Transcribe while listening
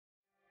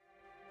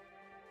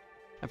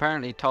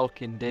Apparently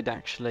Tolkien did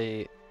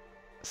actually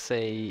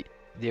say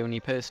the only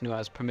person who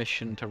has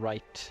permission to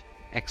write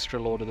extra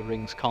Lord of the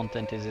Rings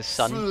content is his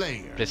son.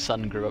 Slayer. But his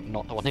son grew up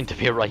not wanting to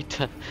be a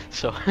writer,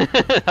 so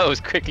that was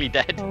quickly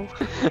dead. Oh.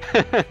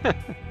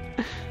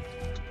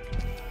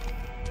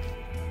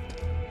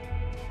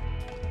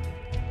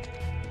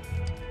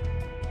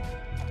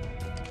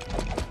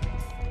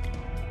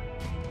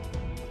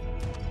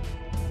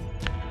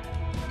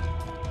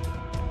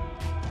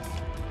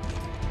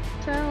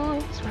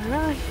 Where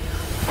are you?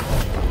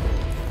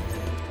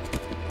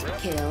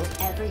 Kill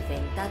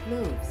everything that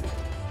moves.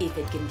 If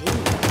it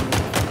continues to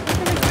move,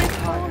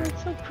 Oh, harder.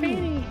 it's so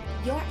pretty.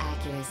 Your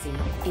accuracy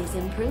is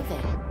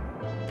improving.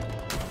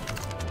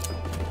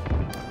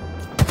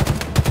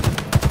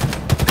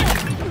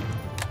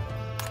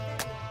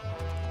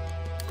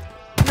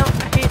 No,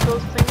 I hate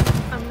those things.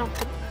 I'm not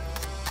good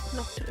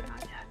at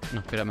that yet.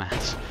 Not good at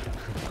maths.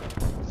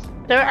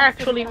 They're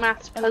actually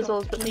maths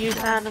puzzles, but they use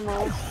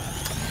animals.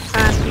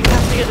 And you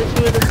have to get the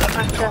two of them to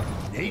match up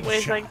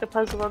with like the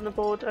puzzle on the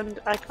board, and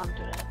I can't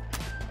do it.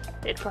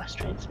 It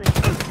frustrates me.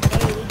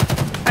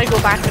 I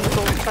go back and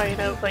forth trying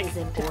out like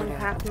different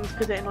patterns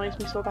because it annoys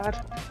me so bad.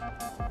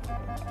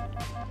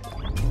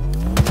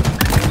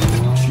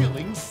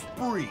 Killing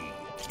spree.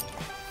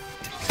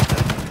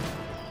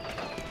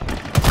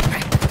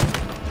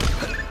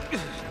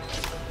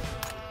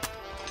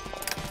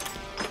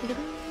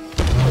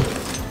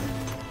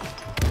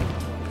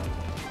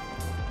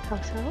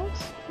 House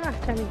elves? Ah,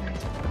 very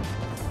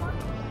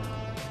nice.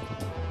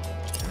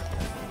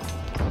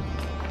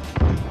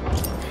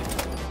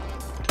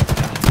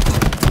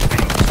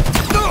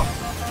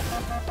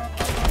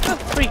 Oh,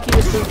 freaky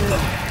little bit.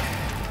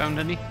 Found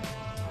any?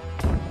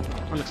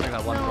 Well, looks like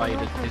that one ride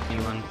at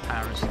Disneyland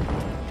Paris.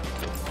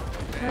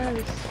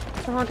 Paris.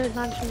 The Haunted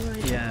Mansion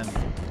ride. Yeah.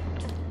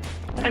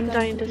 I'm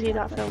dying to see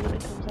that film when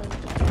it comes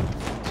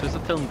out. So is the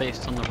film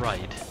based on the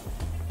ride?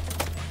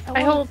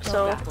 I hope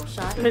so.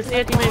 Because the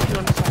Eddie Murphy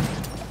one sucked.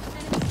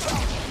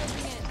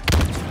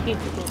 He's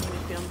the Golden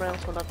Movie Umbrella,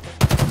 so that's it.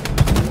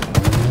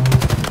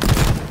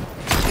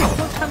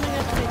 What's coming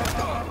at me?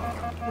 Oh.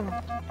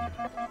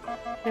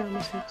 Yeah, on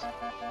the suits.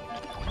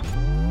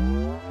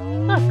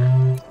 Look!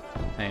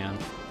 Hang on.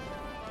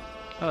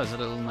 Oh, there's a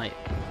little knight.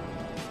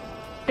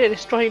 They're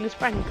destroying his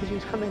bank because he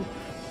was coming.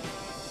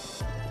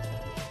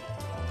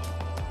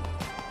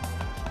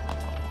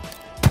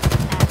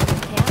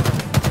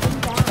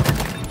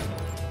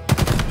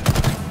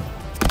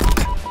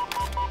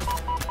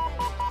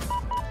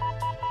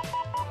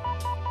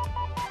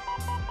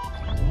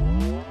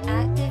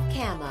 Active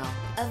camo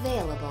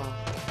available.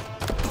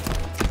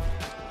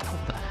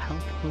 What the hell?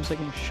 Why was I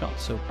getting shot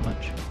so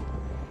much?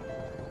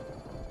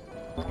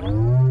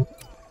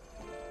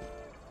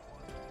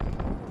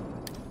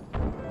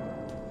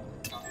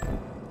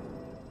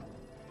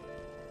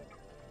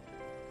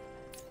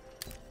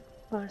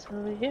 What's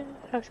over here?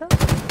 How's up?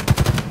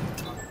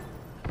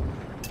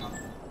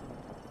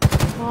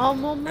 Oh,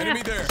 more maps.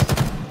 Enemy there.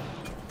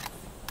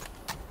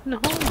 No,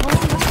 no.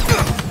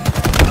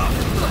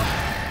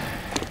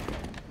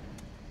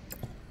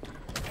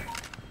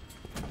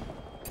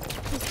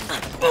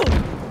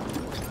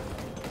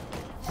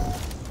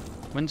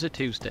 When's it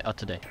Tuesday? Oh,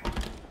 today.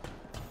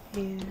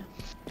 Yeah.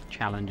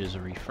 Challenges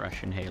a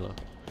refresh in Halo.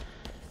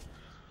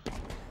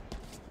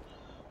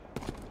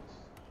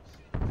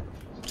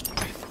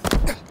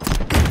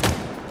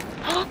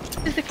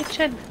 There's the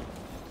kitchen.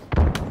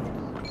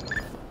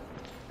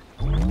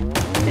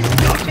 There's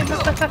the kitchen.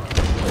 Look, look, look.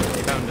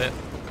 You found it.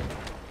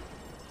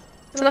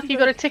 Look, you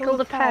gotta tickle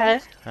the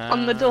pear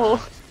on the door.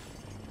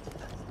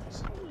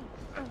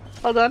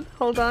 Hold on,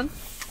 hold on.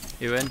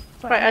 You in?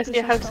 Right, I see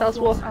a house elf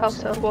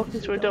walking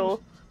through a door.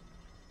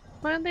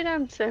 Why aren't they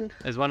dancing?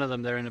 There's one of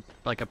them. They're in a,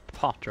 like a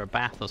pot or a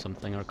bath or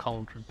something, or a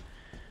cauldron.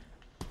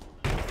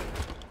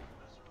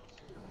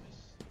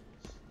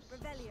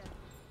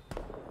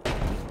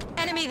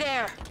 Enemy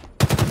there.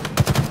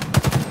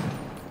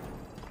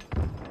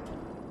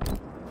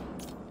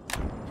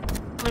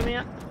 Let me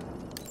up.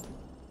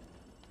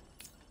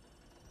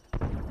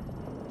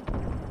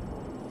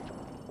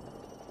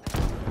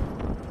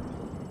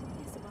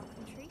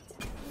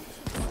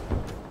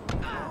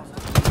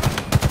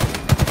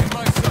 In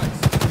my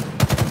sights.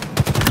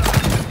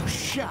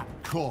 Shot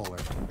caller.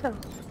 Oh,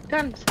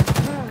 dancing.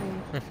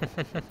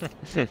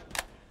 Right.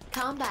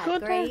 Combat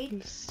Good grade.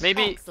 dance.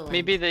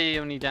 Maybe they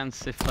only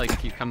dance if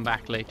like you come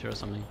back later or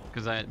something.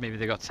 Because maybe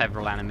they got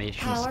several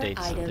animation Power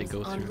states that they items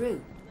go en through.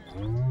 route.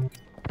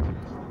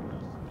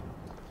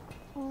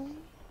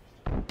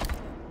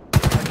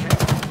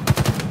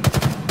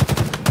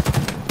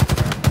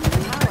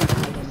 Power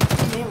items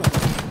available.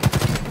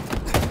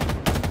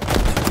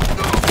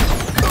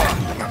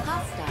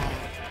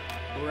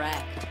 Hostile.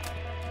 Wreck.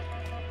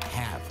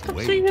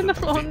 Halfway seeing to the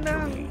phone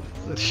now.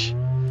 victory.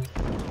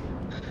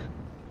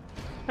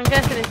 I'm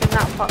guessing it's in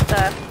that pot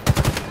there.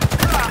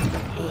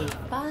 A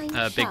fine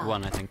Big shot.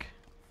 one, I think.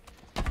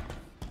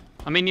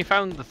 I mean, you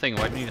found the thing.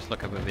 Why don't you just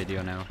look up a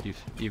video now?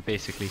 You've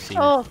basically seen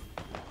it. Oh,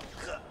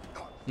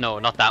 No,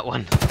 not that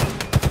one.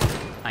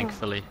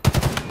 Thankfully.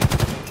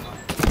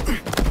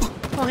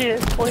 Oh, here,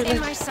 In spoilers.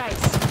 my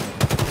sights.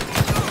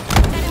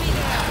 Enemy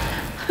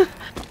there.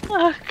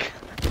 Fuck.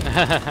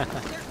 They're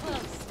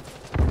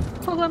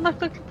close. Hold on, look,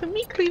 the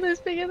meat cleaver's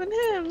bigger than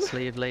him.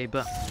 Slave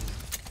labour.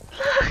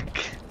 Look.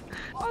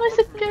 Oh, it's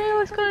a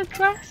girl. It's got a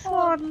dress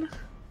on.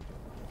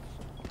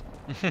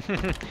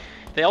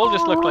 They all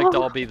just look like Aw.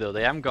 Dobby though.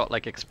 They haven't got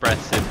like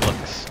expressive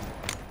looks.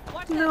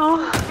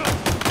 No.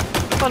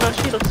 Oh no,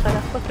 she looks fed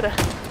up. Look at her.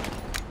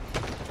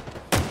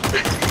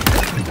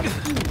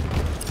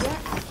 Your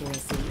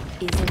accuracy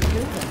is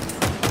improving.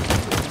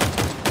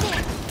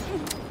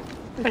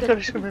 I thought I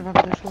should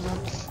remember this one.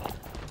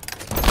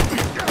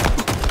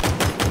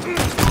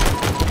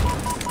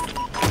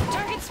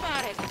 Target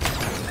spotted.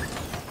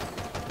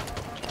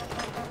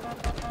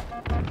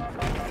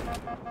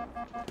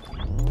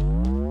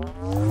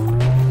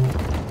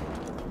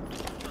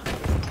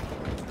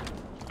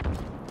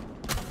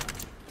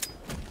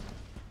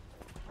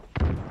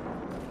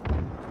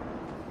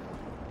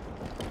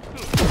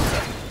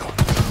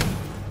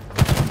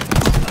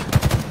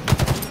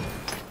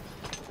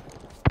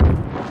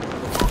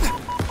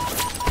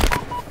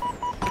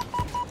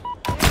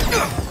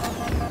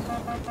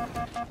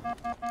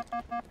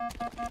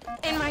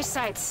 In my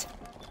sights.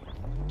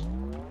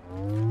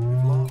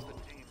 We've lost a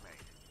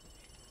teammate.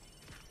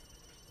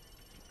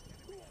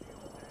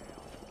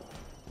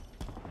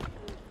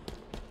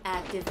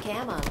 Active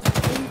camo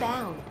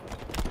inbound.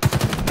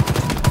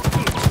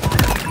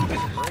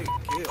 Great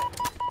kill.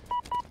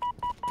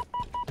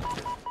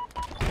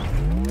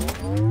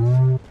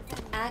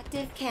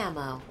 Active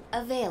camo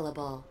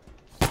available.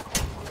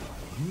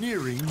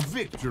 Nearing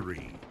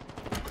victory.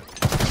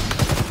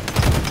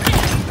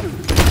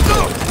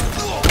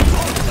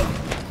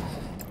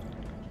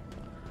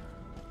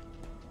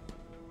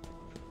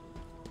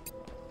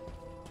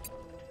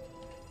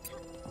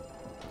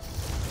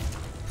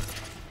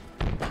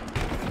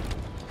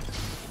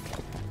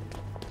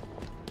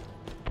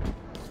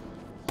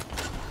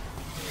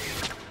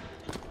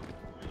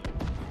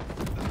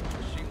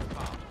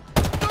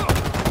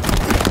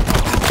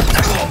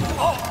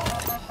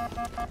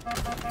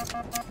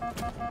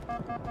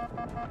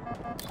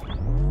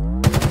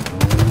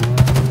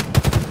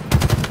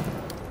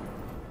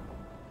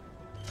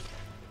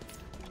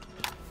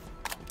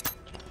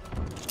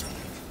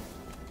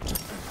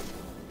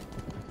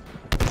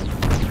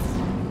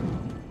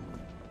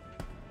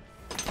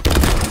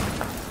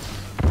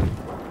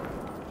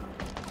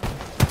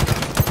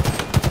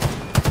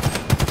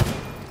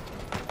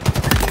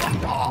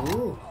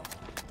 Ooh,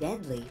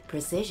 deadly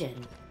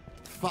precision.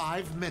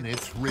 5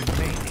 minutes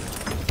remaining.